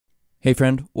Hey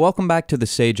friend, welcome back to the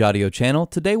Sage Audio channel.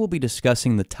 Today we'll be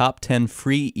discussing the top 10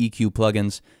 free EQ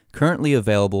plugins currently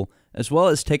available, as well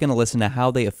as taking a listen to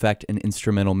how they affect an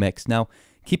instrumental mix. Now,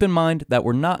 keep in mind that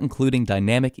we're not including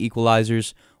dynamic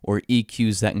equalizers or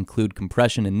EQs that include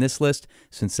compression in this list,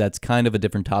 since that's kind of a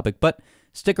different topic, but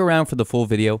stick around for the full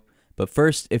video. But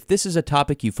first, if this is a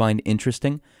topic you find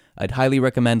interesting, I'd highly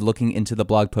recommend looking into the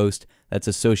blog post that's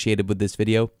associated with this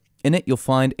video. In it, you'll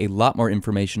find a lot more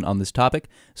information on this topic,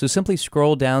 so simply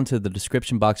scroll down to the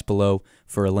description box below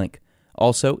for a link.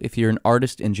 Also, if you're an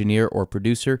artist, engineer, or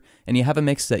producer, and you have a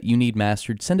mix that you need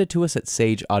mastered, send it to us at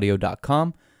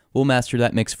sageaudio.com. We'll master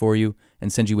that mix for you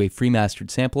and send you a free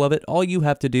mastered sample of it. All you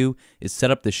have to do is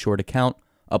set up this short account,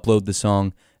 upload the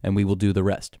song, and we will do the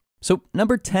rest. So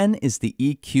number 10 is the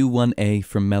EQ1A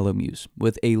from Melomuse.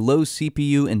 With a low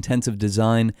CPU intensive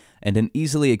design and an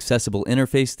easily accessible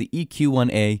interface, the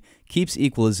EQ1A keeps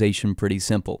equalization pretty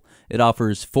simple. It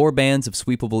offers 4 bands of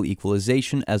sweepable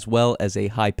equalization as well as a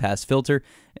high-pass filter,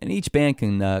 and each band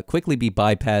can quickly be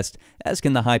bypassed, as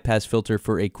can the high-pass filter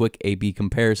for a quick A-B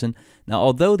comparison. Now,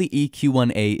 although the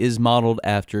EQ1A is modeled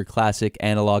after classic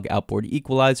analog outboard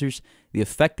equalizers, the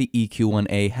effect the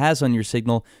EQ1A has on your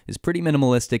signal is pretty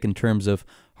minimalistic in terms of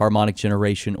harmonic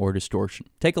generation or distortion.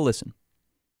 Take a listen.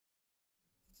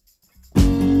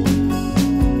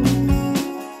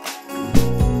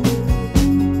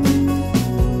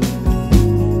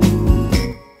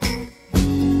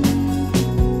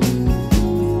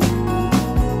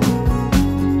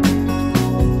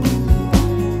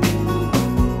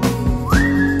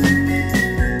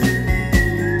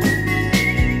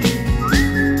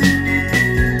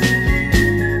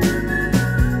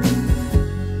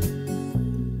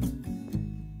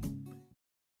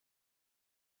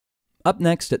 Up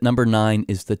next at number 9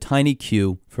 is the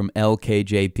TinyQ from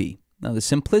LKJP. Now, the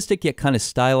simplistic yet kind of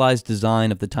stylized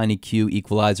design of the TinyQ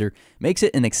equalizer makes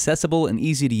it an accessible and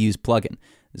easy to use plugin.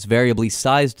 This variably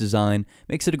sized design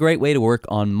makes it a great way to work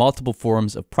on multiple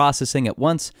forms of processing at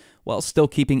once while still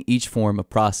keeping each form of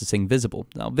processing visible.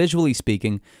 Now, visually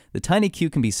speaking, the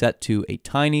TinyQ can be set to a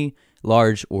tiny,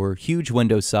 large, or huge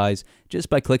window size just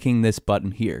by clicking this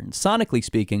button here. And sonically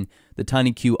speaking, the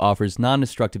TinyQ offers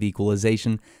non-destructive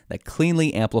equalization that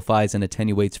cleanly amplifies and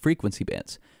attenuates frequency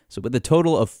bands. So with a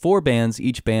total of 4 bands,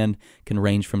 each band can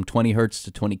range from 20 Hz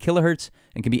to 20 kHz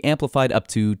and can be amplified up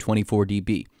to 24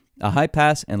 dB. A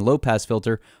high-pass and low-pass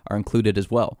filter are included as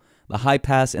well. The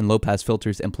high-pass and low-pass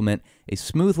filters implement a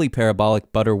smoothly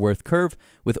parabolic Butterworth curve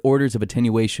with orders of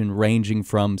attenuation ranging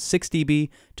from 6 dB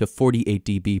to 48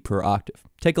 dB per octave.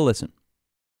 Take a listen.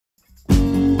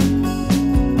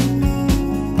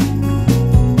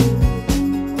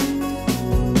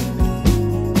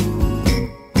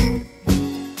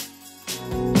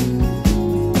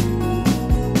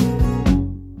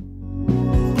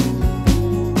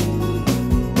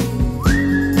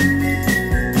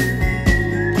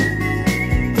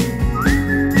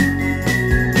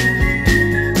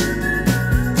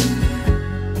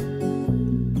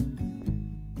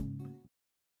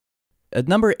 At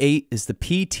number 8 is the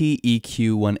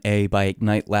PT-EQ1A by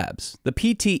Ignite Labs. The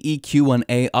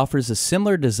PT-EQ1A offers a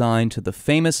similar design to the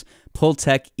famous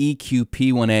Pultec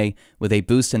EQ-P1A with a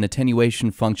boost and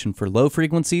attenuation function for low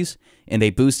frequencies and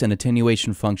a boost and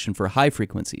attenuation function for high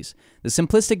frequencies. The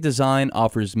simplistic design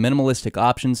offers minimalistic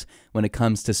options when it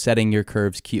comes to setting your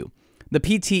curves Q. The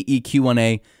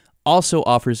PT-EQ1A also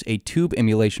offers a tube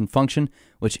emulation function,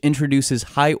 which introduces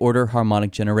high-order harmonic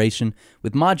generation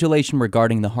with modulation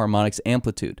regarding the harmonic's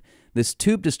amplitude. This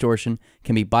tube distortion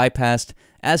can be bypassed,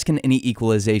 as can any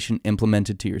equalization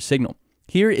implemented to your signal.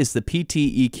 Here is the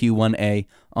PT-EQ1A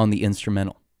on the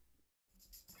instrumental.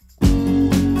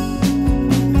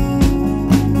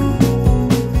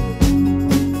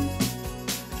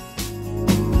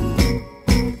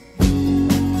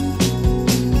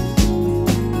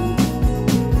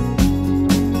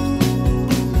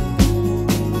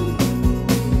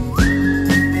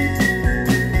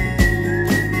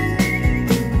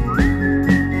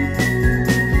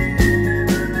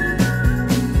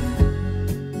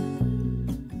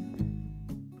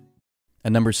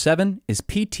 And number 7 is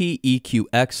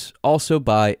PT-EQX, also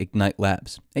by Ignite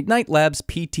Labs. Ignite Labs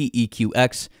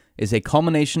PT-EQX is a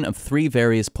culmination of 3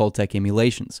 various Pultec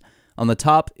emulations. On the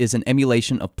top is an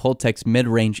emulation of Pultec's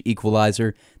mid-range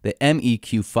equalizer, the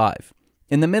MEQ5.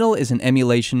 In the middle is an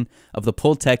emulation of the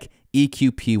Pultec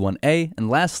EQ-P1A, and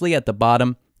lastly at the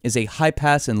bottom is a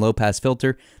high-pass and low-pass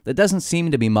filter that doesn't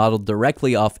seem to be modeled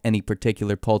directly off any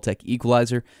particular Pultec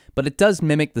equalizer, but it does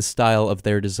mimic the style of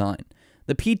their design.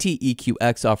 The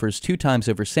PT-EQ-X offers 2 times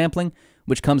oversampling,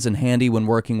 which comes in handy when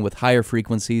working with higher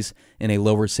frequencies in a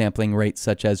lower sampling rate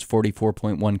such as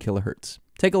 44.1 kHz.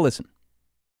 Take a listen.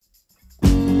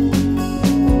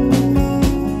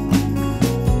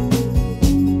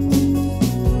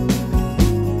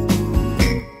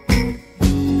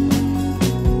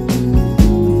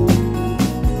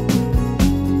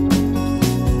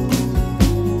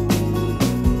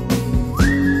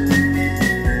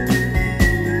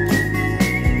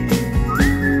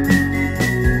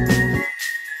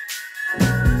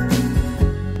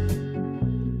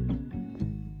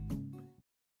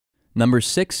 Number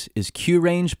 6 is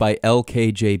Q-Range by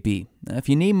LKJB. Now, if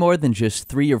you need more than just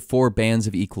 3 or 4 bands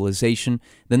of equalization,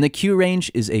 then the Q-Range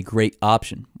is a great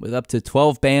option. With up to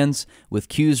 12 bands, with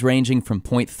Qs ranging from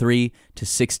 0.3 to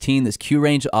 16, this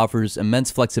Q-Range offers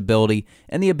immense flexibility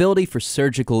and the ability for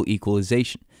surgical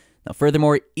equalization. Now,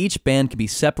 furthermore, each band can be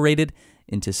separated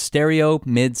into stereo,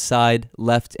 mid, side,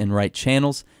 left, and right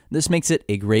channels. This makes it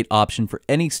a great option for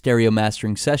any stereo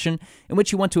mastering session in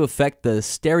which you want to affect the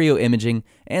stereo imaging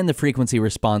and the frequency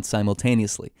response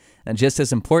simultaneously. And just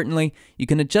as importantly, you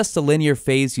can adjust the linear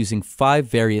phase using 5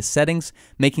 various settings,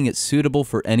 making it suitable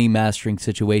for any mastering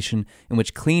situation in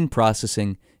which clean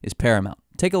processing is paramount.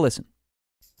 Take a listen.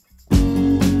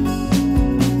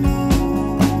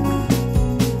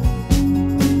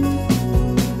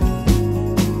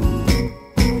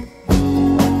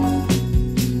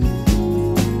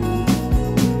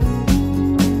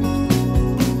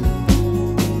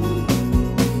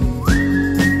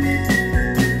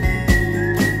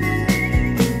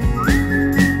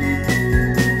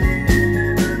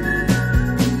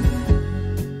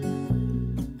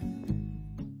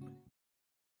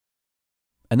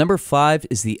 And number 5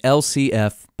 is the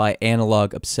LCF by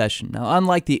Analog Obsession. Now,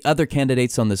 unlike the other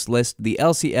candidates on this list, the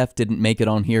LCF didn't make it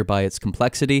on here by its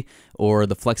complexity or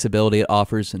the flexibility it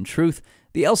offers. In truth,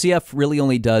 the LCF really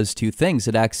only does 2 things.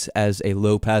 It acts as a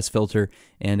low-pass filter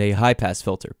and a high-pass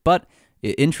filter, but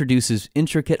it introduces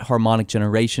intricate harmonic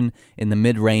generation in the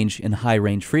mid-range and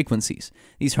high-range frequencies.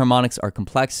 These harmonics are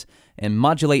complex and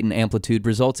modulate in amplitude,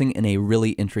 resulting in a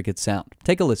really intricate sound.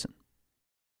 Take a listen.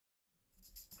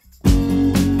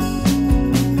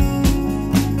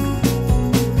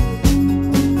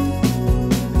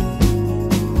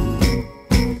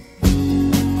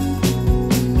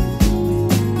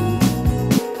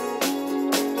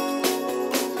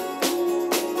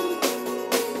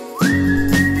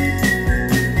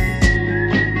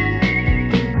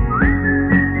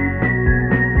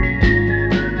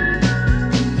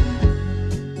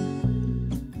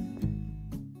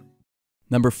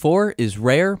 Number 4 is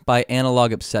Rare by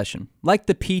Analog Obsession. Like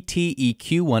the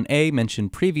PT-EQ-1A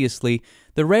mentioned previously,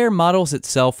 the Rare models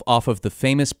itself off of the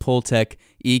famous Pultec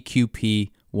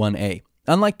EQP-1A.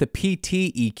 Unlike the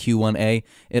PT-EQ-1A,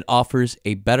 it offers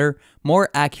a better, more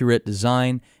accurate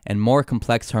design and more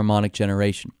complex harmonic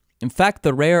generation. In fact,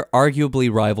 the Rare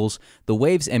arguably rivals the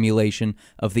Waves emulation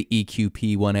of the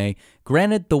EQP-1A.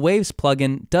 Granted, the Waves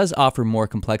plugin does offer more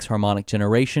complex harmonic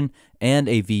generation and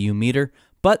a VU meter,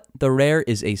 but the Rare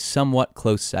is a somewhat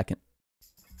close second.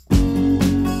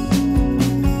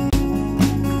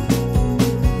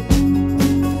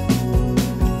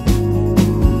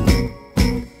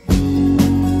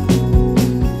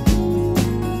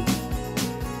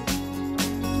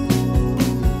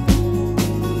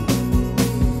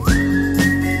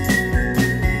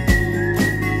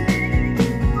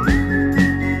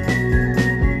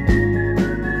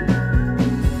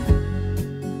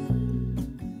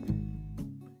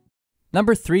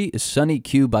 Number 3 is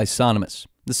SunEQ by Sonomus.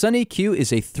 The SunEQ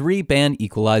is a 3-band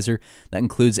equalizer that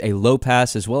includes a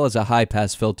low-pass as well as a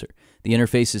high-pass filter. The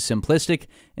interface is simplistic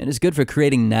and is good for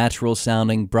creating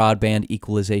natural-sounding broadband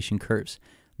equalization curves.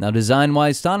 Now,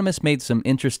 design-wise, Sonomus made some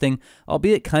interesting,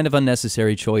 albeit kind of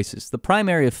unnecessary choices. The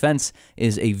primary offense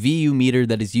is a VU meter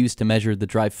that is used to measure the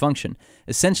drive function.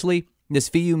 Essentially, this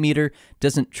VU meter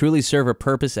doesn't truly serve a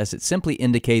purpose as it simply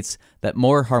indicates that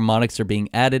more harmonics are being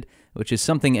added, which is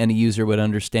something any user would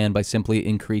understand by simply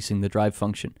increasing the drive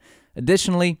function.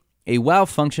 Additionally, a wow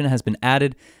function has been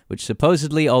added, which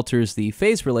supposedly alters the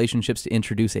phase relationships to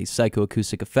introduce a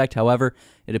psychoacoustic effect. However,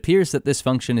 it appears that this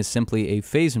function is simply a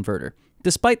phase inverter.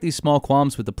 Despite these small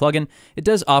qualms with the plugin, it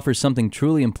does offer something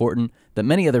truly important that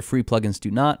many other free plugins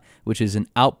do not, which is an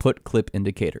output clip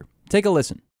indicator. Take a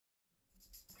listen.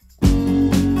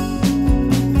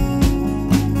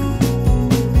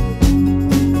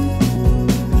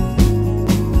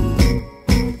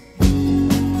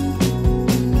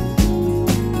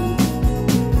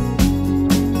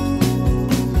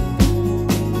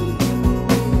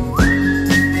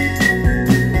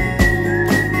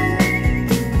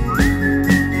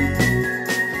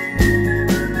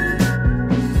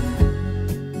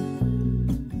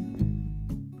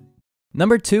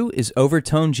 Number 2 is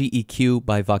Overtone GEQ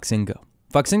by Voxengo.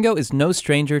 Voxengo is no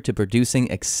stranger to producing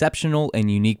exceptional and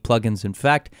unique plugins. In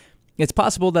fact, it's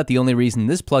possible that the only reason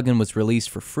this plugin was released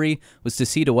for free was to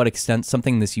see to what extent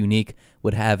something this unique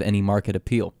would have any market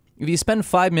appeal. If you spend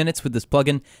 5 minutes with this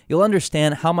plugin, you'll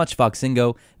understand how much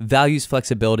Voxengo values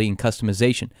flexibility and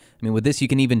customization. I mean, with this, you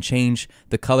can even change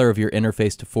the color of your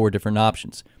interface to 4 different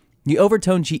options. The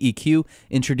Overtone GEQ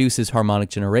introduces harmonic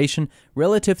generation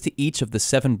relative to each of the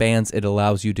 7 bands it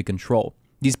allows you to control.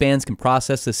 These bands can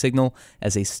process the signal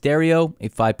as a stereo, a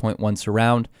 5.1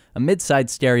 surround, a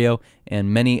mid-side stereo,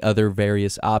 and many other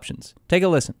various options. Take a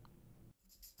listen.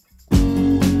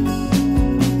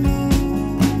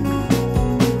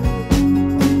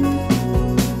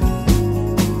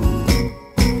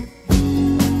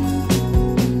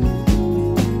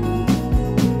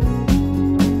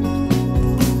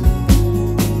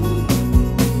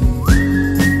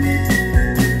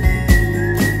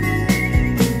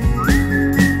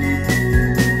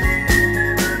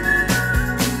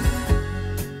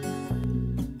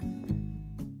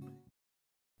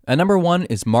 At number 1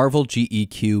 is Marvel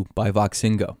GEQ by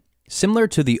Voxengo. Similar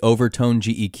to the Overtone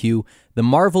GEQ, the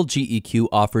Marvel GEQ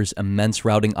offers immense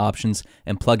routing options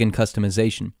and plugin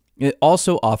customization. It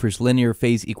also offers linear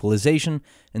phase equalization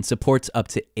and supports up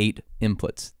to 8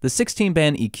 inputs. The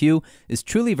 16-band EQ is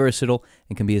truly versatile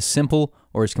and can be as simple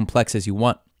or as complex as you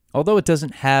want. Although it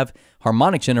doesn't have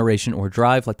harmonic generation or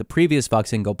drive like the previous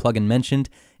Voxengo plugin mentioned,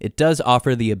 it does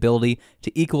offer the ability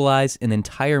to equalize an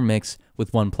entire mix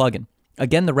with one plugin.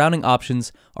 Again, the routing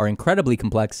options are incredibly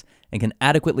complex and can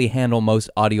adequately handle most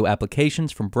audio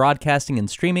applications from broadcasting and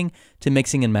streaming to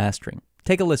mixing and mastering.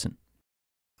 Take a listen.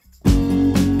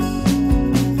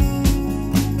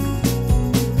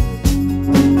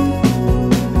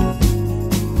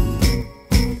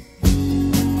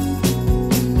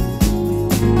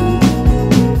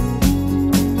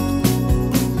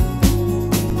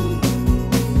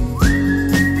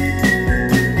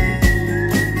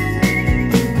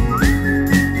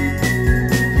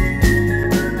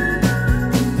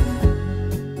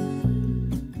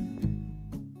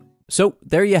 So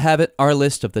there you have it, our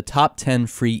list of the top 10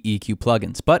 free EQ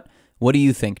plugins. But what do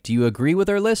you think? Do you agree with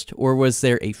our list, or was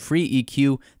there a free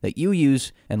EQ that you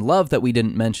use and love that we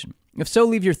didn't mention? If so,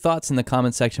 leave your thoughts in the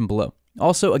comment section below.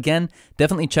 Also, again,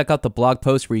 definitely check out the blog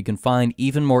post where you can find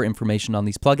even more information on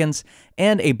these plugins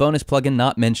and a bonus plugin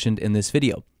not mentioned in this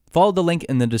video. Follow the link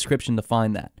in the description to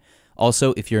find that.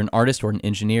 Also, if you're an artist or an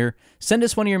engineer, send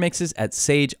us one of your mixes at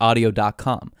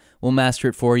sageaudio.com. We'll master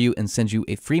it for you and send you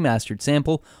a free mastered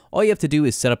sample. All you have to do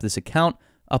is set up this account,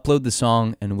 upload the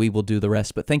song, and we will do the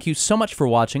rest. But thank you so much for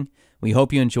watching. We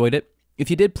hope you enjoyed it.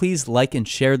 If you did, please like and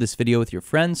share this video with your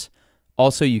friends.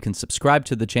 Also, you can subscribe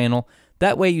to the channel.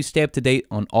 That way you stay up to date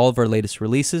on all of our latest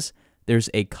releases. There's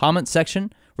a comment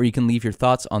section where you can leave your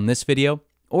thoughts on this video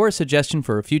or a suggestion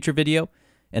for a future video.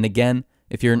 And again,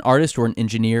 if you're an artist or an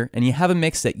engineer and you have a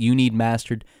mix that you need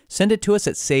mastered, send it to us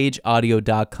at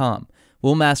sageaudio.com.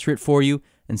 We'll master it for you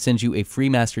and send you a free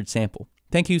mastered sample.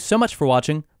 Thank you so much for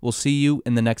watching. We'll see you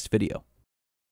in the next video.